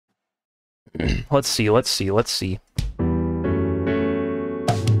Let's see, let's see, let's see.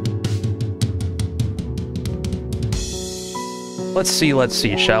 Let's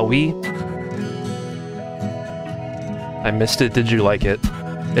see, shall we? I missed it, did you like it?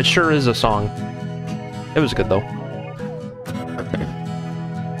 It sure is a song. It was good, though.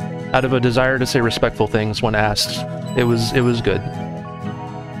 Out of a desire to say respectful things when asked, it was good.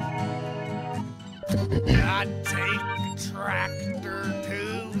 I'd take a tractor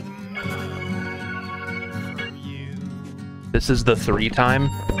to the moon for you. This is the 3 time?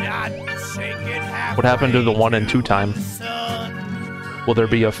 I'd take it What happened to the 1 and 2 time? to the sun. Will there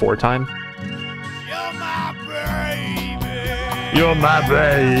be a 4 time? You're my baby. You're my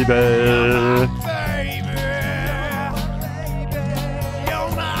baby. You're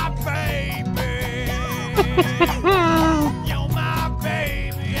my baby. You're my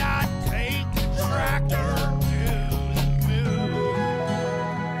baby. I'd take a tractor to the moon.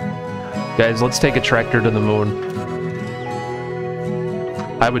 Guys, let's take a tractor to the moon.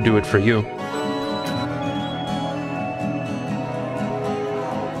 I would do it for you.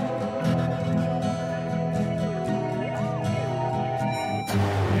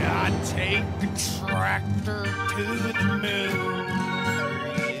 I'd take a tractor to the moon.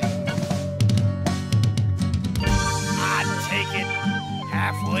 I'd take it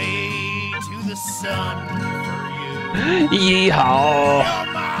halfway to the sun for you. Yeehaw! You're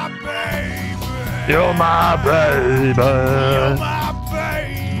my baby. You're my You're baby. my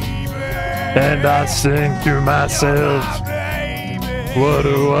baby. And I sing to myself, My baby. what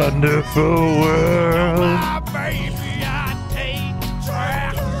a wonderful world. My baby. I'd take a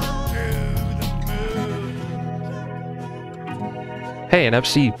tractor to the moon. Hey, an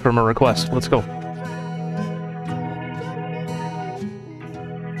FC from a request. Let's go.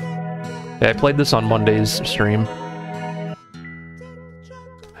 Yeah, I played this on Monday's stream.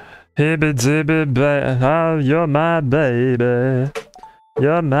 Hibby dibby ba, oh, you're my baby.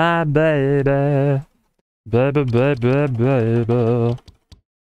 You're my baby. Baby, baby, baby.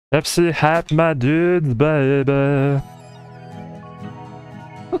 FC hat my dudes, baby.